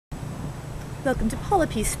Welcome to Paula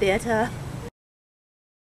Peace Theatre.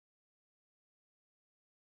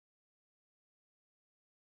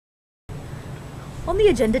 On the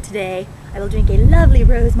agenda today, I will drink a lovely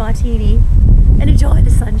rose martini and enjoy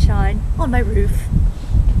the sunshine on my roof.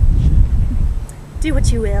 Do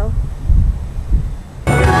what you will.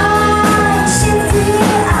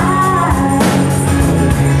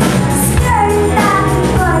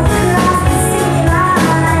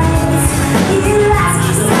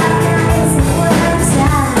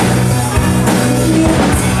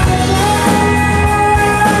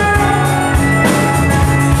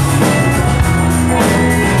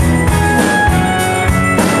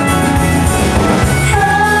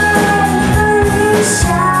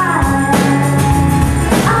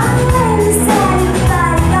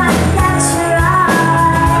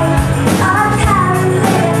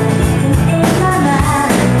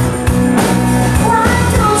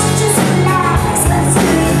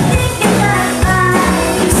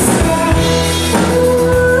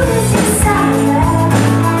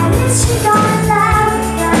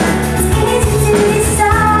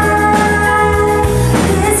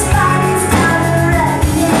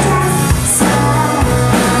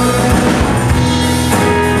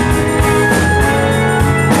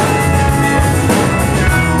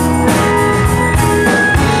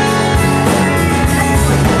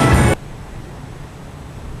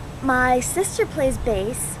 My sister plays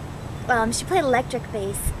bass. She played electric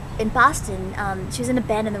bass in Boston. She was in a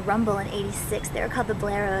band in the Rumble in '86. They were called the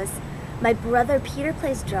Blaros. My brother Peter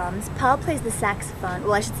plays drums. Paul plays the saxophone.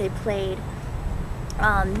 Well, I should say played.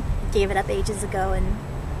 Gave it up ages ago, and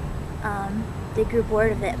they grew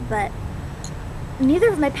bored of it. But neither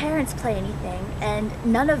of my parents play anything, and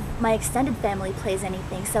none of my extended family plays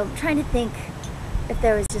anything. So I'm trying to think if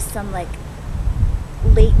there was just some like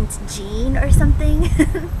latent gene or something.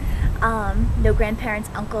 No grandparents,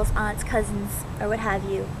 uncles, aunts, cousins, or what have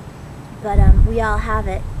you. But we all have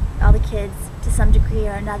it, all the kids, to some degree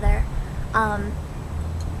or another.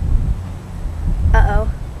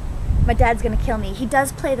 Uh-oh. My dad's gonna kill me. He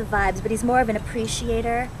does play the vibes, but he's more of an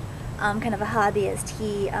appreciator, kind of a hobbyist.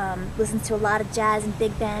 He listens to a lot of jazz and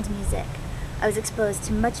big band music. I was exposed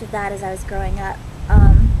to much of that as I was growing up.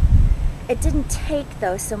 It didn't take,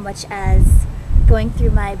 though, so much as going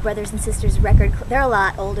through my brothers and sisters' record. They're a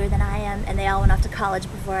lot older than I am, and they all went off to college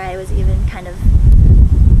before I was even kind of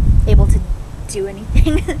able to do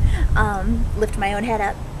anything, lift my own head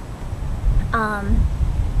up.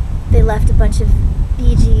 They left a bunch of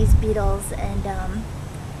Bee Gees, Beatles, and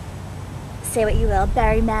say what you will,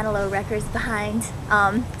 Barry Manilow records behind,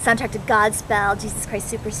 soundtrack to Godspell, Jesus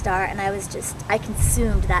Christ Superstar, and I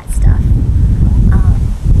consumed that stuff.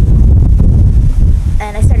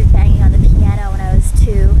 And I started banging on the piano when I was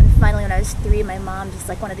 2, and finally when I was 3, my mom just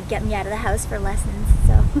like wanted to get me out of the house for lessons,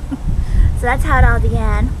 so so that's how it all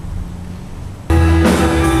began.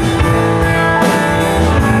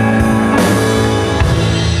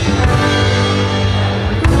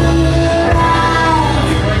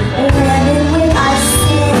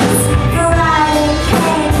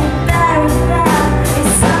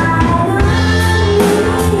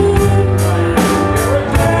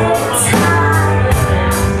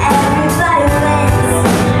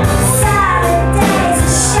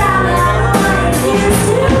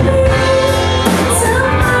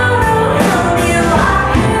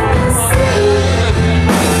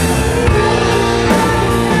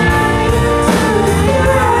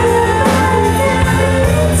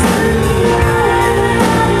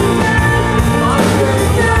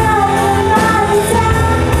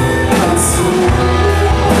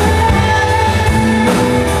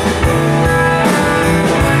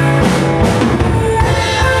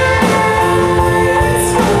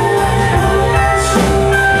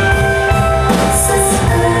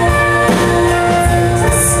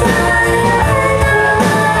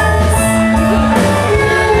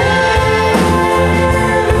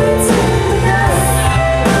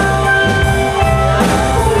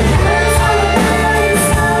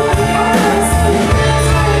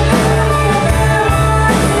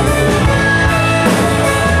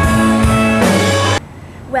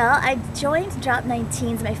 I joined Drop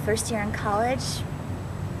 19s my first year in college.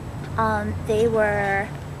 They were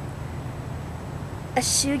a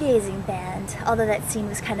shoegazing band, although that scene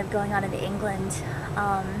was kind of going on in England.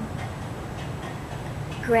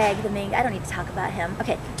 Greg, the main, I don't need to talk about him.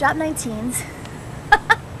 Okay, Drop 19s.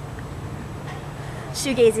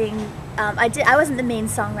 Shoegazing. I wasn't the main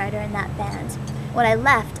songwriter in that band. When I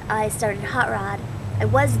left, I started Hot Rod. I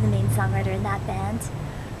was the main songwriter in that band.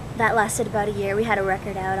 That lasted about a year. We had a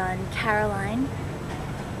record out on Caroline.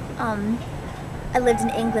 I lived in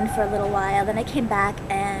England for a little while, then I came back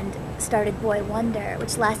and started Boy Wonder,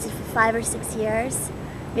 which lasted for 5 or 6 years.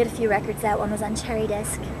 We had a few records out, one was on Cherry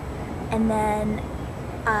Disc, and then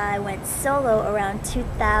I went solo around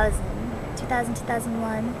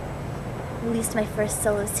 2001, released my first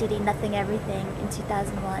solo CD, Nothing Everything, in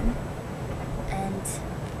 2001, and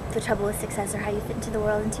The Trouble with Success, or How You Fit Into the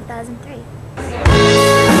World, in 2003.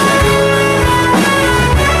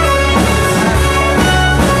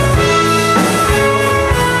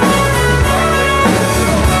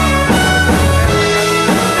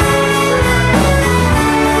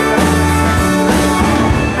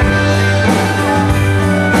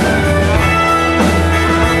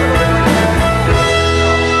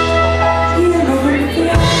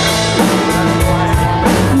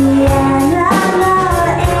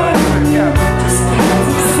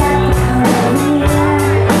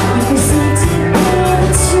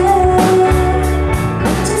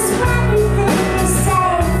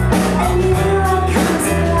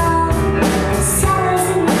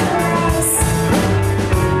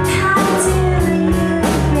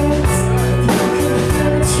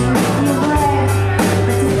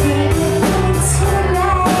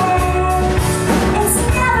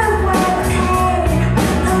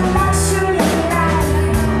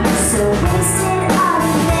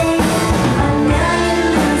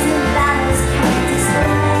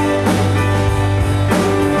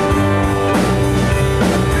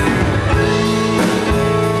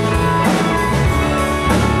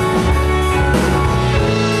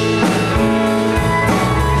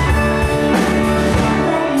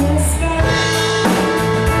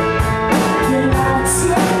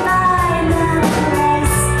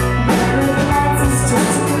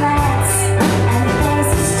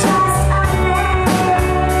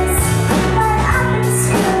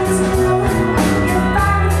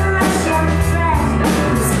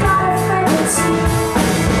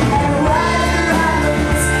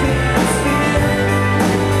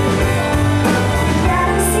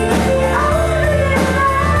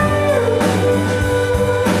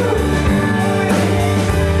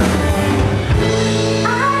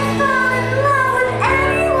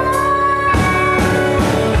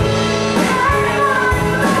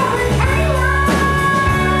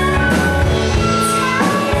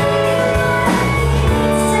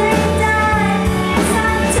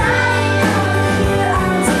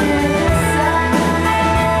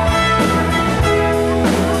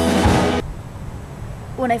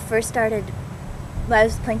 When I first started, I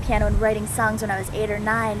was playing piano and writing songs when I was 8 or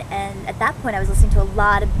 9, and at that point I was listening to a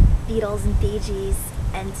lot of Beatles and Bee Gees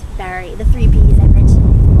and Barry, the 3 Bs I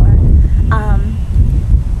mentioned before.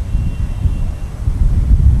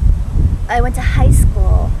 I went to high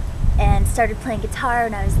school and started playing guitar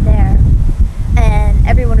when I was there, and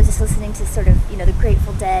everyone was just listening to sort of, you know, the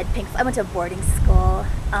Grateful Dead, Pink Floyd. I went to a boarding school.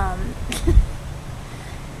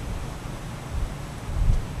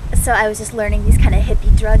 So I was just learning these kind of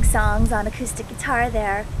hippie drug songs on acoustic guitar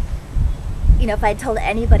there. You know, if I had told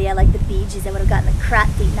anybody I liked the Bee Gees, I would have gotten the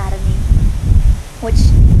crap beaten out of me. Which,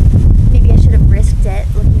 maybe I should have risked it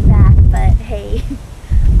looking back, but hey.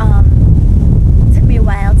 It took me a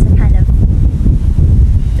while to kind of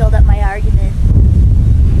build up my argument.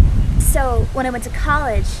 So when I went to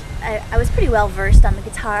college, I was pretty well versed on the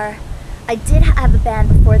guitar. I did have a band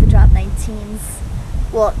before the Drop 19s.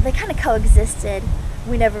 Well, they kind of coexisted.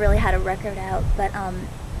 We never really had a record out, but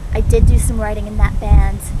I did do some writing in that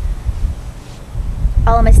band.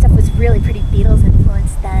 All of my stuff was really pretty Beatles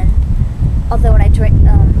influenced then. Although when I joined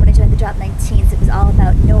the Drop 19s, it was all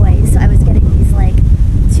about noise. So I was getting these like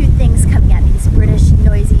 2 things coming at me: this British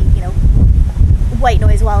noisy, you know, white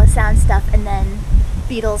noise wall of sound stuff, and then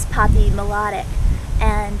Beatles poppy melodic.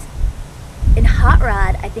 And in Hot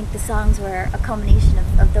Rod, I think the songs were a culmination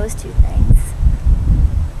of those 2 things.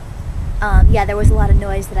 Yeah, there was a lot of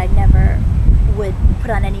noise that I never would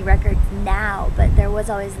put on any record now, but there was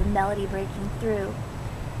always the melody breaking through.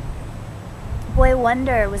 Boy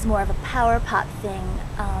Wonder was more of a power pop thing,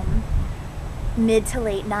 mid to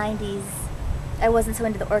late 90s. I wasn't so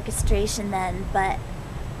into the orchestration then, but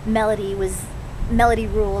melody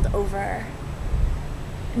ruled over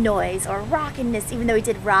noise or rockiness, even though we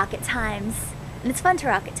did rock at times. And it's fun to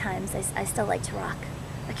rock at times. I still like to rock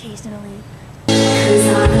occasionally.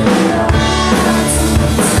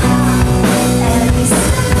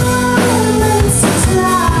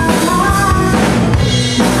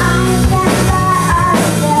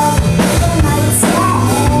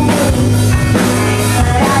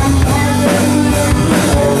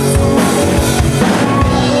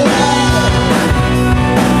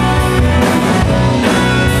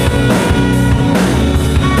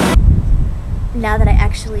 Now that I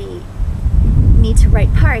actually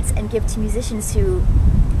to musicians who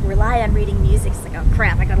rely on reading music. It's like, oh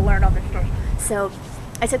crap, I gotta learn all this stuff. So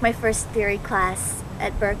I took my first theory class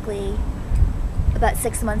at Berkeley about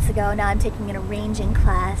 6 months ago. Now I'm taking an arranging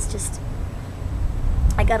class. Just,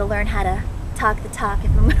 I gotta learn how to talk the talk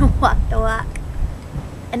if I'm gonna walk the walk.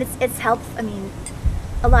 And it's helpful. I mean,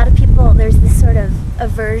 a lot of people, there's this sort of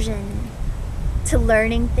aversion to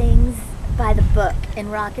learning things by the book in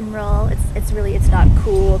rock and roll. It's not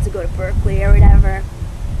cool to go to Berkeley or whatever.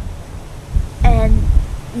 And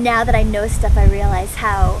now that I know stuff, I realize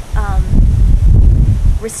how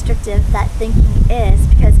restrictive that thinking is,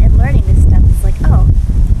 because in learning this stuff, it's like, oh,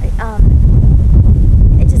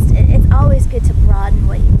 it's always good to broaden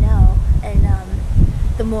what you know, and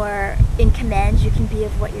the more in command you can be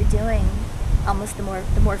of what you're doing, almost the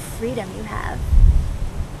more freedom you have.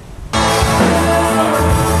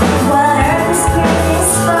 What are the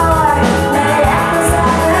screens for? Let apples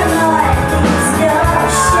out of more things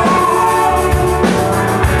don't share.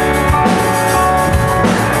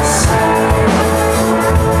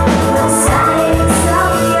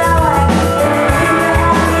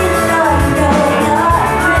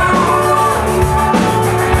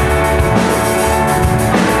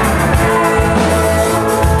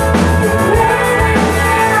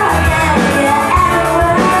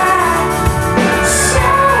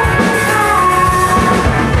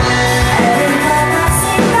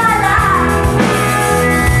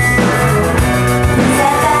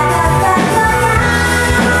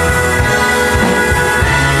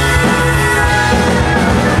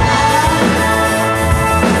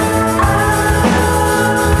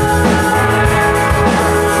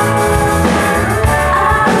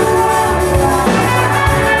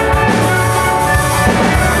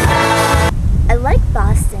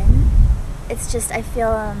 Just, I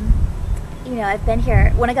feel, you know, I've been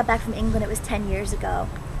here, when I got back from England, it was 10 years ago.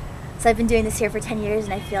 So I've been doing this here for 10 years,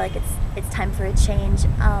 and I feel like it's time for a change.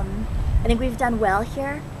 I think we've done well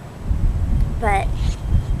here, but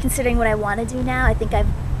considering what I want to do now, I think I've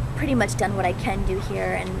pretty much done what I can do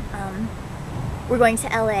here. And we're going to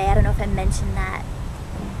LA. I don't know if I mentioned that,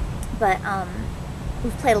 but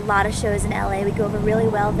we've played a lot of shows in LA. We go over really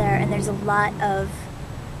well there, and there's a lot of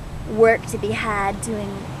work to be had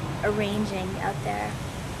doing arranging out there.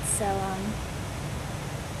 So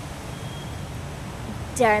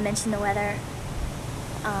dare I mention the weather?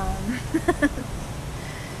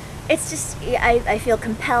 It's just, I feel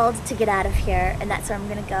compelled to get out of here, and that's where I'm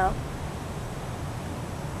gonna go.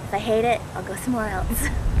 If I hate it, I'll go somewhere else.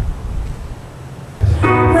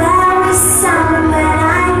 Well, we summer when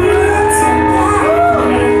I needed to get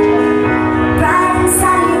here, bright and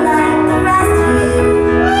sunny like the rest of you.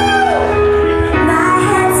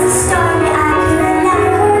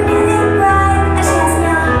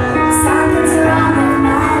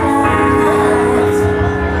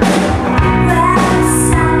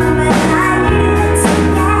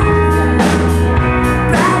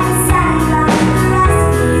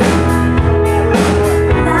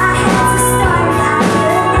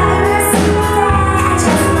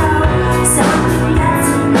 Just know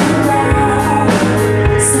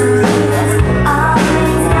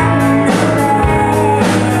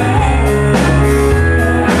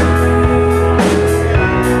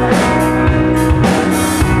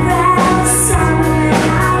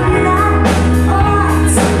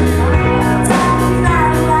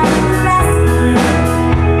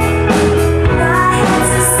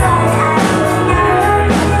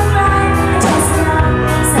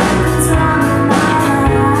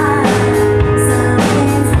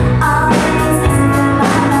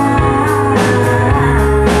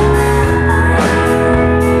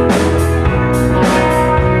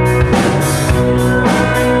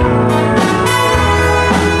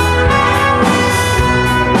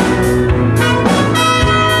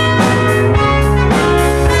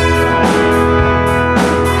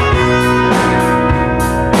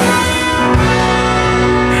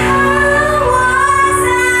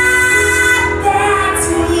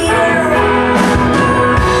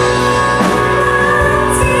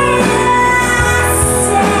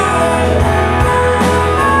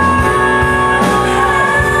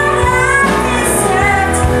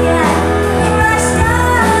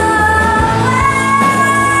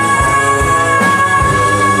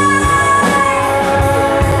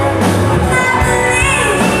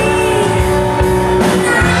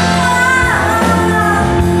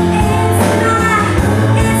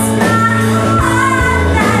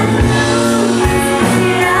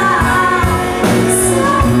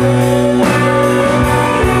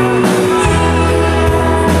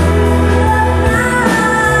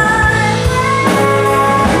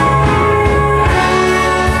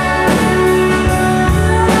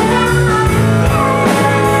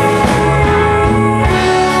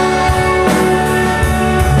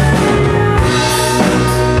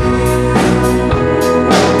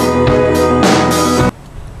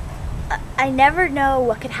never know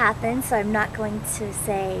what could happen, so I'm not going to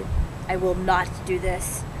say I will not do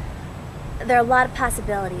this. There are a lot of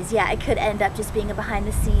possibilities. Yeah, I could end up just being a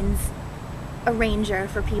behind-the-scenes arranger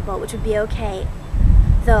for people, which would be okay.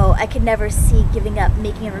 Though I could never see giving up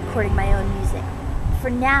making and recording my own music.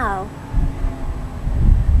 For now,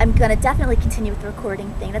 I'm gonna definitely continue with the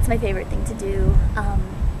recording thing. That's my favorite thing to do.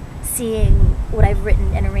 Seeing what I've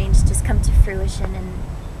written and arranged just come to fruition, and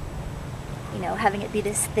you know, having it be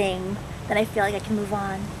this thing, then I feel like I can move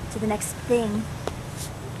on to the next thing.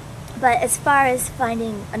 But as far as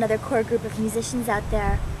finding another core group of musicians out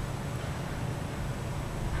there,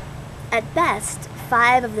 at best,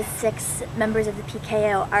 5 of the 6 members of the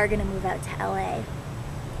PKO are going to move out to LA,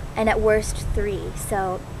 and at worst 3,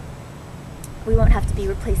 so we won't have to be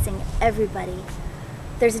replacing everybody.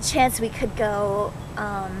 There's a chance we could go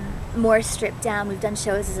more stripped down. We've done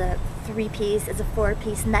shows as a 3-piece, as a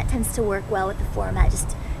 4-piece, and that tends to work well with the format.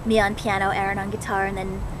 Just me on piano, Aaron on guitar, and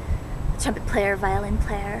then a trumpet player, violin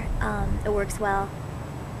player. It works well.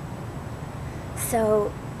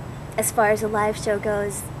 So as far as a live show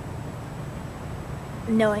goes,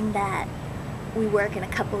 knowing that we work in a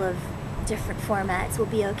couple of different formats will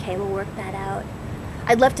be okay. We'll work that out.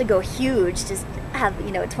 I'd love to go huge, just have,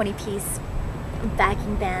 you know, a 20-piece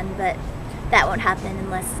backing band, but that won't happen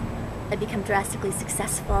unless I become drastically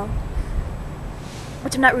successful,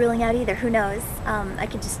 which I'm not ruling out either. Who knows? I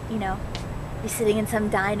could just, you know, be sitting in some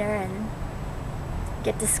diner and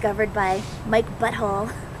get discovered by Mike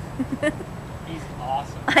Butthole. He's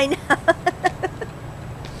awesome. I know.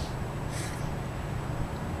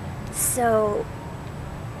 So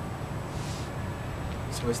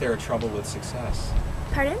is there a trouble with success?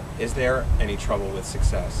 Pardon? Is there any trouble with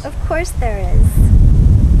success? Of course there is.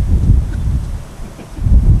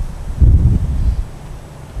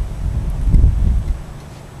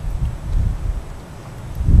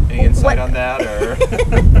 Any insight on that, or?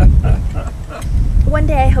 One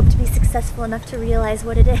day I hope to be successful enough to realize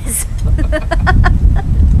what it is.